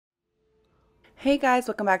Hey guys,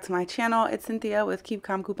 welcome back to my channel. It's Cynthia with Keep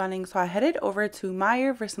Calm Couponing. So I headed over to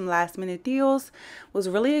Meijer for some last minute deals. Was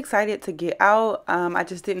really excited to get out. I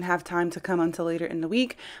just didn't have time to come until later in the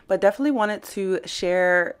week, but definitely wanted to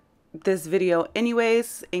share this video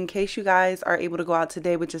anyways in case you guys are able to go out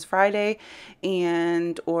today, which is Friday,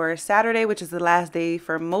 and or Saturday, which is the last day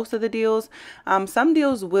for most of the deals. Some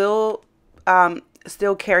deals will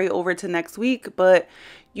still carry over to next week, but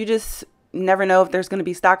you just never know if there's going to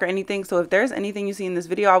be stock or anything. So if there's anything you see in this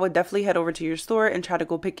video, I would definitely head over to your store and try to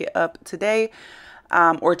go pick it up today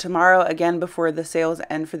or tomorrow, again, before the sales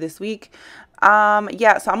end for this week.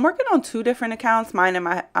 Yeah, so I'm working on two different accounts, mine and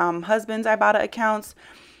my husband's Ibotta accounts.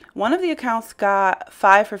 One of the accounts got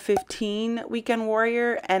 5 for 15 Weekend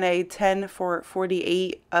Warrior and a 10 for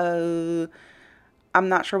 48 I'm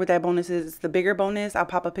not sure what that bonus is. It's the bigger bonus. I'll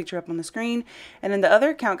pop a picture up on the screen. And then the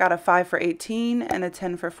other account got a 5 for 18 and a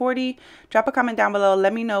 10 for 40. Drop a comment down below.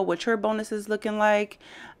 Let me know what your bonus is looking like.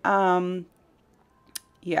 Yeah.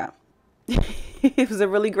 It was a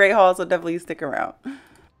really great haul, so definitely stick around.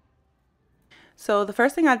 So the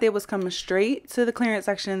first thing I did was come straight to the clearance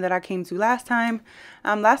section that I came to last time.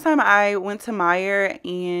 Last time I went to Meijer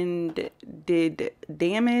and did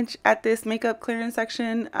damage at this makeup clearance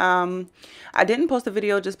section. I didn't post a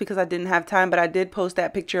video just because I didn't have time, but I did post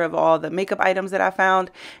that picture of all the makeup items that I found.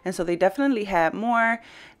 And so they definitely had more.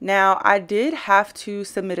 Now, I did have to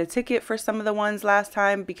submit a ticket for some of the ones last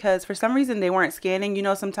time because for some reason they weren't scanning. You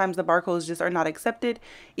know, sometimes the barcodes just are not accepted,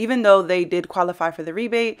 even though they did qualify for the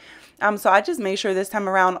rebate. So I just made sure this time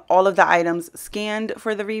around all of the items scanned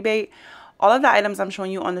for the rebate. All of the items I'm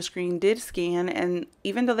showing you on the screen did scan, and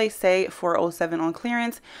even though they say $407 on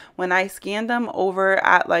clearance, when I scanned them over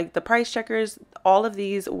at like the price checkers, all of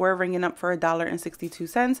these were ringing up for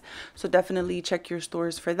 $1.62. So definitely check your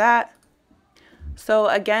stores for that. So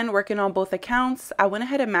again, working on both accounts, I went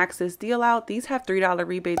ahead and maxed this deal out. These have $3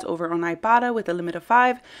 rebates over on Ibotta with a limit of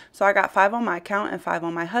 5. So I got 5 on my account and 5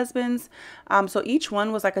 on my husband's. So each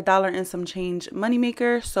one was like $1 and some change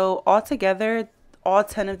moneymaker. So altogether, all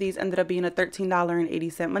 10 of these ended up being a $13.80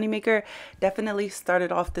 moneymaker. Definitely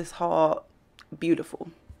started off this haul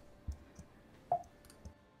beautiful.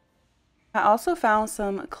 I also found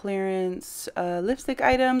some clearance lipstick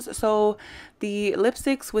items. So the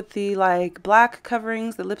lipsticks with the like black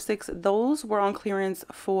coverings, the lipsticks, those were on clearance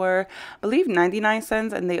for, I believe, 99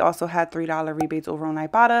 cents. And they also had $3 rebates over on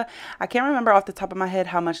Ibotta. I can't remember off the top of my head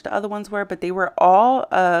how much the other ones were, but they were all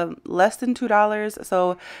less than $2.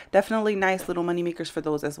 So definitely nice little money makers for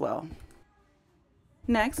those as well.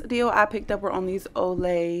 Next deal I picked up were on these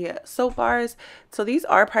Olay soap bars. So these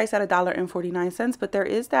are priced at $1.49, but there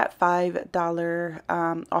is that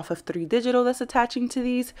 $5 off of 3 digital that's attaching to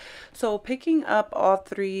these. So picking up all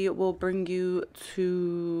 3 will bring you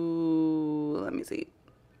to, let me see,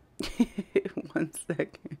 1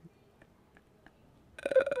 second.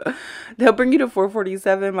 They'll bring you to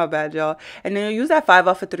 $4.47. My bad, y'all. And then you'll use that 5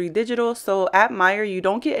 off of 3 digital. So at Meijer, you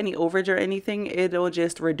don't get any overage or anything. It'll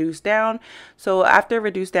just reduce down. So after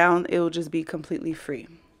reduce down, it'll just be completely free.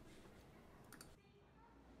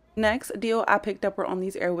 Next deal I picked up were on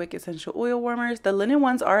these Airwick essential oil warmers. The linen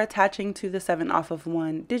ones are attaching to the 7 off of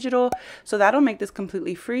 1 digital. So that'll make this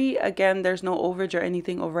completely free. Again, there's no overage or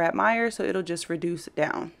anything over at Meijer, so it'll just reduce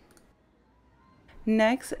down.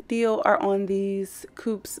 Next deal are on these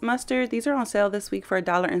Coops mustard. These are on sale this week for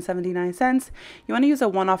 $1.79. You want to use a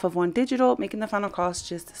 1 off of 1 digital, making the final cost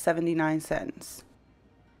just 79 cents.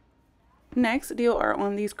 Next deal are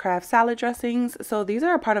on these Kraft salad dressings. So these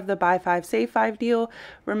are a part of the buy 5 save 5 deal.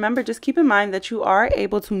 Remember, just keep in mind that you are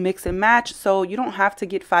able to mix and match, so you don't have to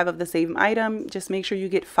get 5 of the same item. Just make sure you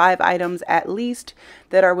get 5 items at least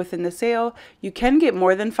that are within the sale. You can get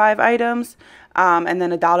more than 5 items, and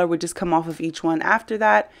then $1 would just come off of each one after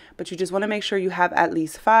that, but you just want to make sure you have at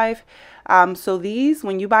least 5. So these,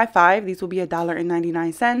 when you buy 5, these will be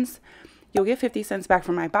 $1.99. You'll get 50 cents back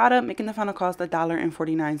from Ibotta, making the final cost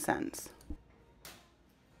 $1.49.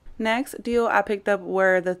 Next deal I picked up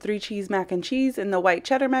were the 3 cheese mac and cheese and the white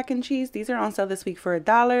cheddar mac and cheese. These are on sale this week for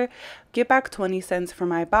 $1. Get back 20 cents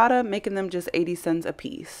from Ibotta, making them just 80 cents a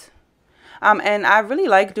piece. And I really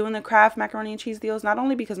like doing the Kraft macaroni and cheese deals, not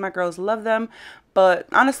only because my girls love them, but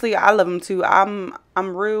honestly, I love them too. I'm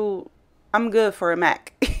good for a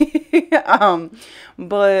mac.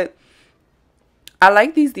 But I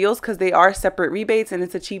like these deals because they are separate rebates and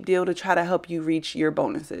it's a cheap deal to try to help you reach your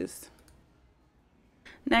bonuses.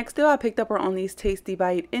 Next deal I picked up were on these Tasty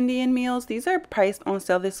Bite Indian meals. These are priced on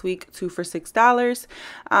sale this week, 2 for $6.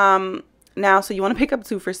 Now, so you want to pick up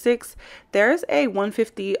 2 for $6. There's a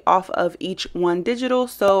 $150 off of each one digital.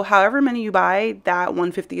 So however many you buy, that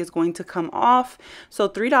 $150 is going to come off. So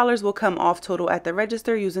 $3 will come off total at the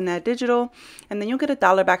register using that digital. And then you'll get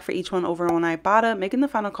 $1 back for each one over on Ibotta, making the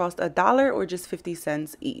final cost $1 or just 50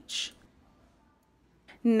 cents each.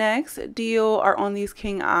 Next deal are on these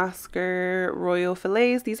King Oscar Royal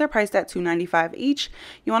Fillets. These are priced at $2.95 each.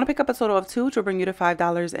 You want to pick up a total of 2, which will bring you to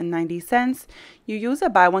 $5.90. You use a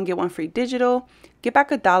buy one get one free digital. Get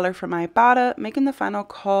back $1 from Ibotta, making the final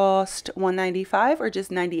cost $1.95 or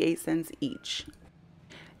just 98 cents each.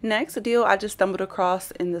 Next deal I just stumbled across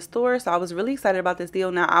in the store, so I was really excited about this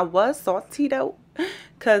deal. Now I was salty though,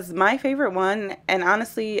 because my favorite one, and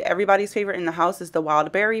honestly everybody's favorite in the house, is the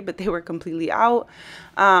wild berry, but they were completely out.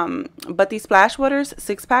 But these splash waters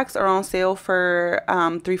 6-packs are on sale for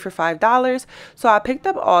 3 for $5. So I picked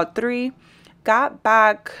up all 3, got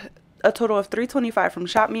back a total of $3.25 from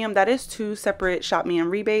ShopMeum. That is 2 separate ShopMeum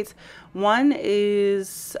rebates. One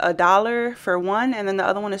is $1 for 1, and then the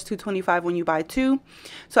other one is $2.25 when you buy 2.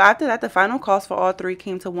 So after that, the final cost for all 3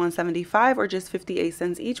 came to $1.75 or just 58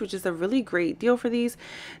 cents each, which is a really great deal for these.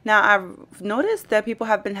 Now I've noticed that people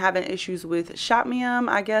have been having issues with ShopMeum,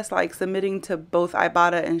 I guess, like submitting to both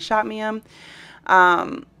Ibotta and ShopMeum.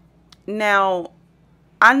 Now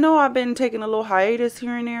I know I've been taking a little hiatus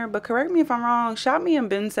here and there, but correct me if I'm wrong. ShopMe and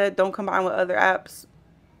Ben said don't combine with other apps.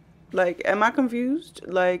 Like, am I confused?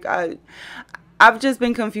 Like, I've just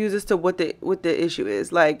been confused as to what the issue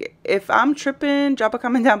is. Like, if I'm tripping, drop a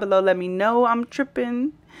comment down below. Let me know I'm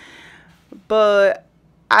tripping. But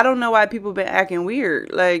I don't know why people been acting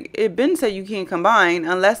weird. Like, it Ben said you can't combine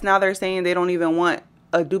unless now they're saying they don't even want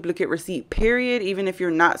a duplicate receipt, period. Even if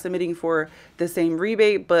you're not submitting for the same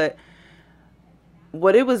rebate, but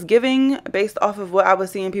what it was giving based off of what I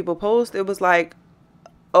was seeing people post, it was like,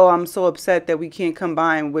 oh, I'm so upset that we can't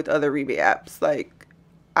combine with other rebate apps. Like,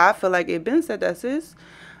 I feel like it been said that, sis.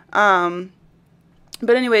 But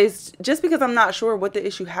anyways, just because I'm not sure what the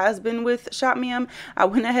issue has been with ShopMeum, I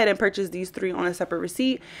went ahead and purchased these 3 on a separate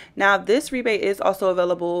receipt. Now, this rebate is also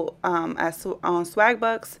available on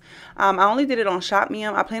Swagbucks. I only did it on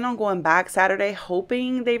ShopMeum. I plan on going back Saturday,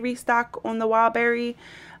 hoping they restock on the wild berry.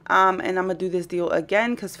 And I'm gonna do this deal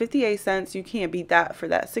again because 58 cents, you can't beat that for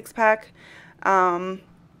that 6-pack.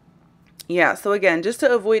 Yeah, so again, just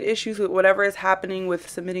to avoid issues with whatever is happening with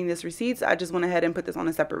submitting this receipts, I just went ahead and put this on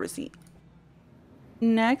a separate receipt.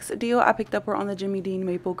 Next deal I picked up were on the Jimmy Dean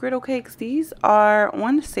maple griddle cakes. These are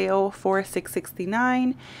on sale for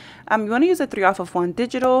 $6.69. You want to use a 3 off of 1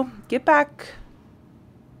 digital. Get back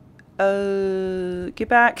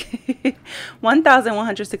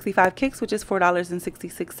 1,165 kicks, which is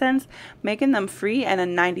 $4.66, making them free and a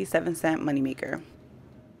 97-cent moneymaker.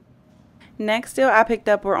 Next deal I picked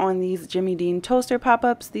up were on these Jimmy Dean toaster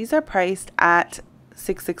pop-ups. These are priced at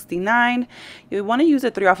 $6.69. You want to use a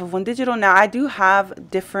 3 off of 1 digital. Now I do have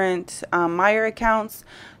different Meijer accounts,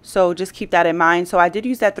 so just keep that in mind. So I did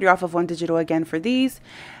use that 3 off of 1 digital again for these.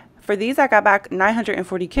 For these, I got back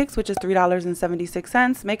 940 kicks, which is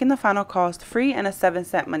 $3.76, making the final cost free and a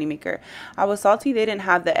 7-cent moneymaker. I was salty they didn't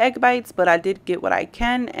have the egg bites, but I did get what I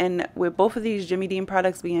can. And with both of these Jimmy Dean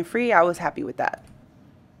products being free, I was happy with that.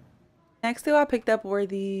 Next deal I picked up were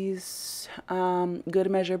these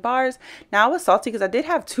Good Measure bars. Now I was salty because I did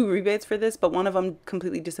have 2 rebates for this, but one of them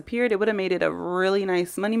completely disappeared. It would have made it a really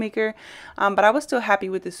nice moneymaker, but I was still happy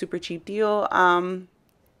with this super cheap deal.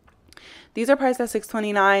 These are priced at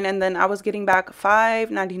 $6.29, and then I was getting back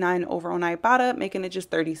 $5.99 over on Ibotta, making it just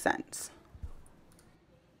 30 cents.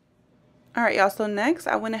 All right, y'all, so next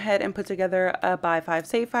I went ahead and put together a buy 5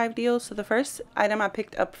 save 5 deal. So the first item I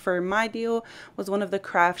picked up for my deal was one of the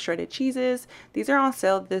Kraft shredded cheeses. These are on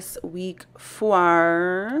sale this week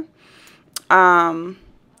for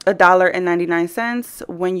 $1.99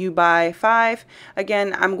 when you buy 5.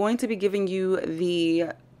 Again, I'm going to be giving you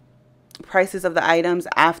the prices of the items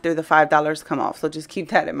after the $5 come off, so just keep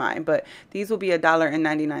that in mind, but these will be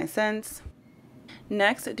 $1.99.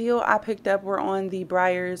 Next deal I picked up were on the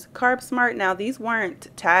Breyers Carb Smart. Now these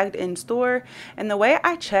weren't tagged in store, and the way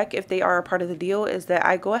I check if they are a part of the deal is that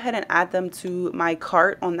I go ahead and add them to my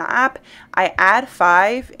cart on the app. I add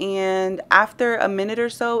 5, and after a minute or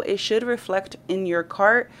so it should reflect in your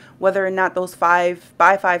cart whether or not those 5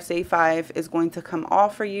 buy 5 save 5 is going to come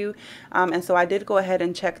off for you. And so I did go ahead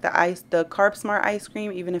and check the Carb Smart ice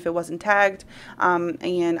cream even if it wasn't tagged,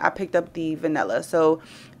 and I picked up the vanilla. So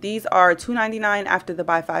these are $2.99 after the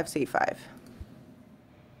buy 5 save 5.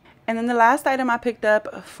 And then the last item I picked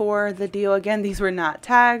up for the deal, again, these were not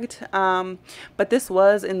tagged, but this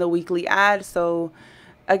was in the weekly ad. So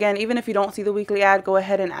again, even if you don't see the weekly ad, go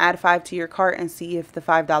ahead and add 5 to your cart and see if the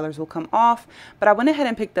 $5 will come off. But I went ahead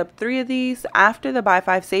and picked up 3 of these. After the buy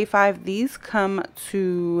 5 save 5, these come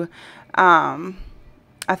to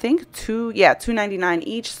I think $2.99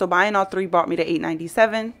 each. So buying all 3 brought me to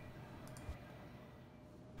 $8.97.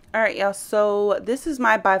 All right, y'all, so this is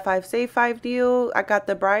my buy 5 save 5 deal. I got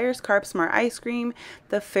the Breyers Carb Smart ice cream,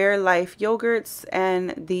 the Fairlife yogurts,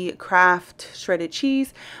 and the Kraft shredded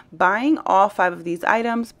cheese. Buying all 5 of these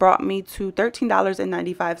items brought me to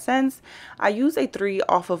 $13.95. I use a 3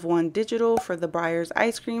 off of 1 digital for the Breyers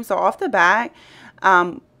ice cream. So off the bat,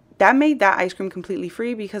 that made that ice cream completely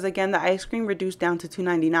free, because again, the ice cream reduced down to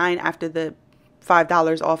 $2.99 after the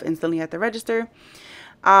 $5 off instantly at the register.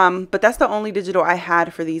 But that's the only digital I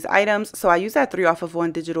had for these items. So I used that 3 off of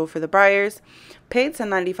 1 digital for the Breyers, paid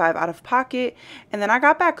 $10.95 out of pocket, and then I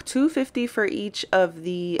got back $2.50 for each of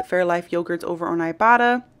the Fairlife yogurts over on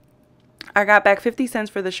Ibotta. I got back 50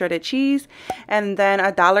 cents for the shredded cheese, and then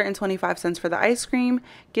 $1.25 for the ice cream,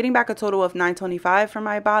 getting back a total of $9.25 from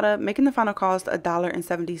Ibotta, making the final cost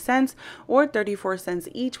 $1.70 or 34 cents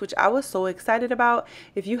each, which I was so excited about.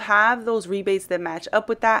 If you have those rebates that match up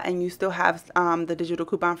with that and you still have the digital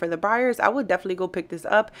coupon for the Breyers, I would definitely go pick this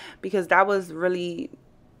up, because that was really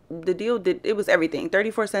the deal. It was everything.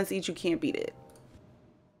 34 cents each. You can't beat it.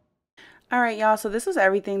 All right, y'all, so this is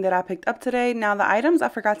everything that I picked up today. Now, the items I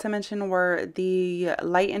forgot to mention were the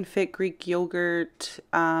Light and Fit Greek yogurt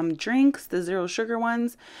drinks, the 0 sugar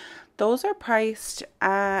ones. Those are priced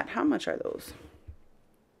at, how much are those?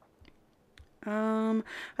 I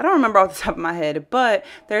don't remember off the top of my head, but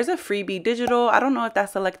there's a freebie digital. I don't know if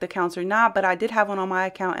that's select accounts or not, but I did have one on my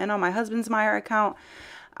account and on my husband's Meijer account.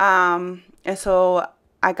 And so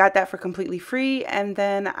I got that for completely free, and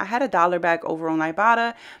then I had $1 back over on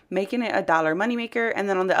Ibotta, making it a $1 moneymaker. And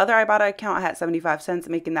then on the other Ibotta account, I had 75 cents,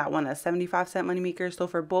 making that one a 75-cent moneymaker. So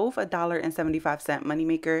for both, $1 and 75-cent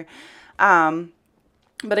moneymaker.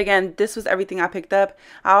 But again, this was everything I picked up.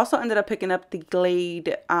 I also ended up picking up the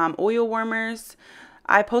Glade oil warmers.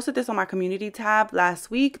 I posted this on my community tab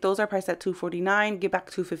last week. Those are priced at $2.49. Get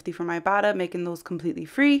back $2.50 from Ibotta, making those completely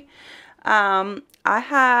free. I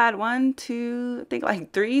had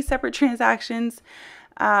 3 separate transactions.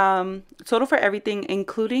 Total for everything,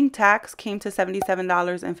 including tax, came to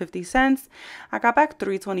 $77.50. I got back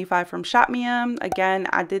 $3.25 from ShopMium. Again,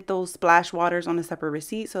 I did those splash waters on a separate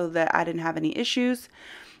receipt so that I didn't have any issues.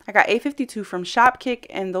 I got $8.52 from Shopkick,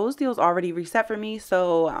 and those deals already reset for me,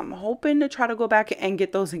 so I'm hoping to try to go back and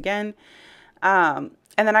get those again.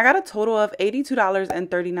 And then I got a total of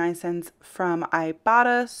 $82.39 from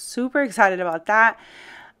Ibotta. Super excited about that.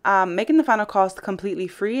 Making the final cost completely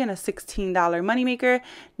free and a $16 moneymaker.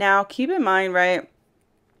 Now, keep in mind, right,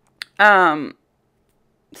 $16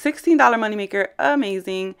 moneymaker,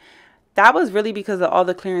 amazing. That was really because of all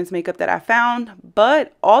the clearance makeup that I found.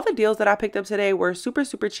 But all the deals that I picked up today were super,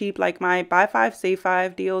 super cheap. Like my buy 5, save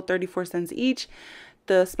 5 deal, 34 cents each.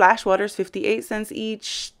 The Splash Waters, 58 cents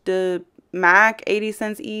each. The Mac, 80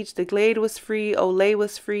 cents each. The Glade was free. Olay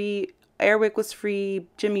was free. Airwick was free.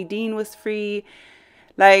 Jimmy Dean was free.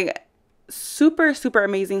 Like, super, super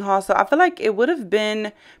amazing haul. So I feel like it would have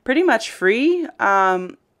been pretty much free.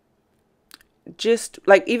 Just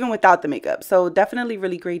like even without the makeup. So definitely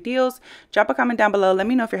really great deals. Drop a comment down below. Let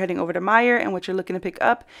me know if you're heading over to Meijer and what you're looking to pick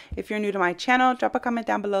up. If you're new to my channel, drop a comment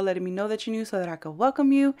down below letting me know that you're new so that I can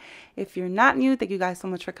welcome you. If you're not new, thank you guys so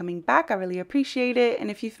much for coming back. I really appreciate it.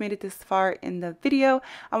 And if you've made it this far in the video,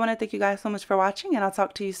 I want to thank you guys so much for watching, and I'll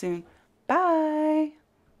talk to you soon. Bye.